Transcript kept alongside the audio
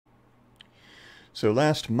So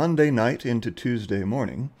last Monday night into Tuesday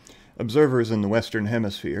morning, observers in the Western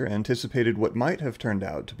Hemisphere anticipated what might have turned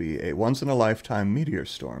out to be a once-in-a-lifetime meteor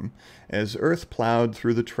storm as Earth plowed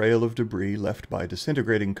through the trail of debris left by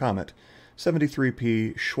disintegrating comet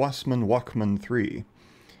 73P Schwassmann-Wachmann 3.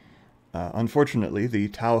 Unfortunately, the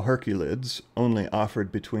Tau Herculids only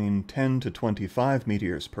offered between 10 to 25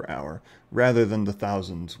 meteors per hour, rather than the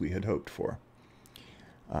thousands we had hoped for.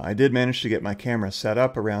 I did manage to get my camera set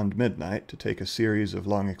up around midnight to take a series of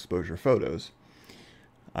long-exposure photos,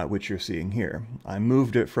 which you're seeing here. I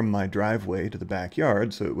moved it from my driveway to the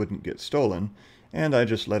backyard so it wouldn't get stolen, and I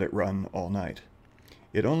just let it run all night.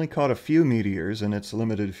 It only caught a few meteors in its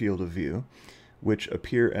limited field of view, which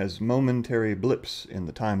appear as momentary blips in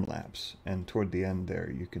the time lapse, and toward the end there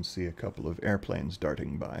you can see a couple of airplanes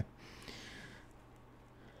darting by.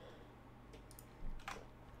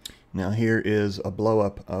 Now here is a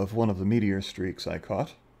blow-up of one of the meteor streaks I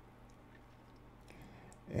caught,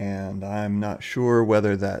 and I'm not sure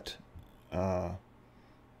whether that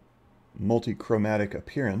multichromatic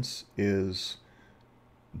appearance is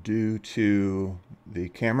due to the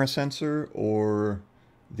camera sensor or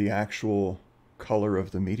the actual color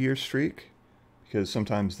of the meteor streak, because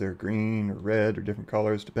sometimes they're green or red or different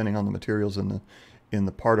colors depending on the materials in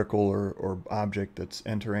the particle or object that's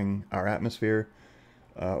entering our atmosphere,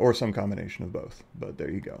 or some combination of both. But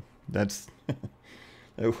there you go. That's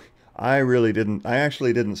I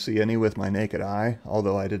actually didn't see any with my naked eye,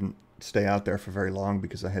 although I didn't stay out there for very long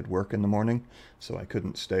because I had work in the morning, so I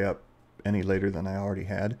couldn't stay up any later than I already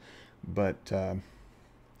had. But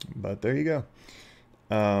there you go.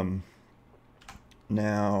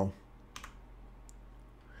 Now,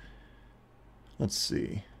 let's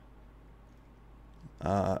see.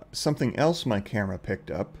 Something else my camera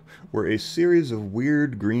picked up were a series of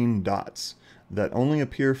weird green dots that only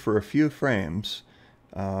appear for a few frames,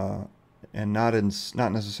 and not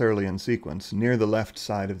necessarily in sequence, near the left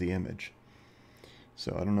side of the image.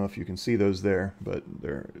 So I don't know if you can see those there, but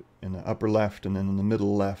they're in the upper left, and then in the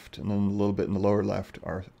middle left, and then a little bit in the lower left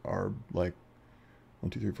are like 1,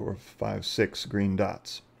 2, 3, 4, 5, 6 green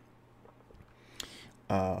dots.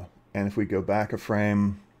 And if we go back a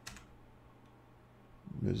frame,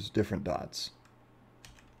 there's different dots.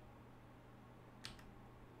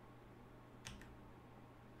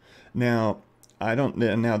 Now,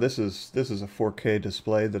 this is a 4K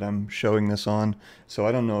display that I'm showing this on, so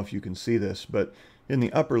I don't know if you can see this, but in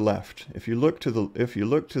the upper left, if you look to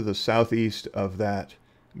the southeast of that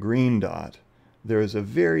green dot, there is a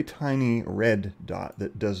very tiny red dot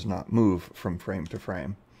that does not move from frame to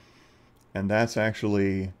frame. And that's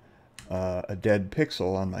actually a dead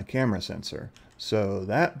pixel on my camera sensor. So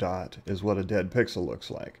that dot is what a dead pixel looks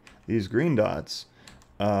like. These green dots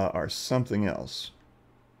are something else.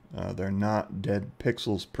 They're not dead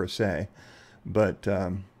pixels per se, but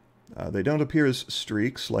they don't appear as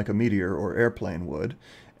streaks like a meteor or airplane would,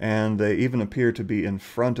 and they even appear to be in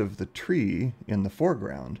front of the tree in the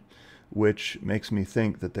foreground, which makes me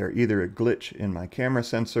think that they're either a glitch in my camera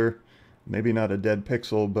sensor, maybe not a dead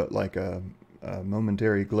pixel, but like a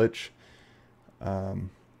momentary glitch,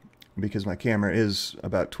 because my camera is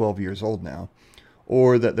about 12 years old now,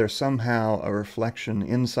 or that there's somehow a reflection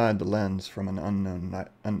inside the lens from an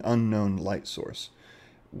unknown light source.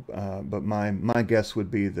 But my guess would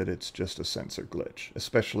be that it's just a sensor glitch,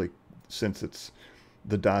 especially since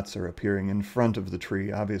the dots are appearing in front of the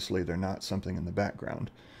tree. Obviously, they're not something in the background.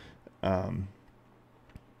 And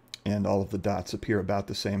all of the dots appear about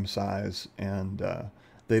the same size, and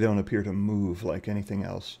they don't appear to move like anything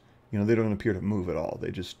else. You know, they don't appear to move at all.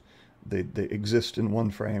 They exist in one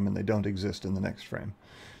frame and they don't exist in the next frame.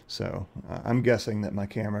 So I'm guessing that my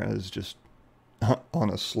camera is just on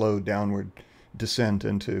a slow downward descent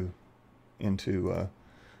into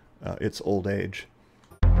its old age.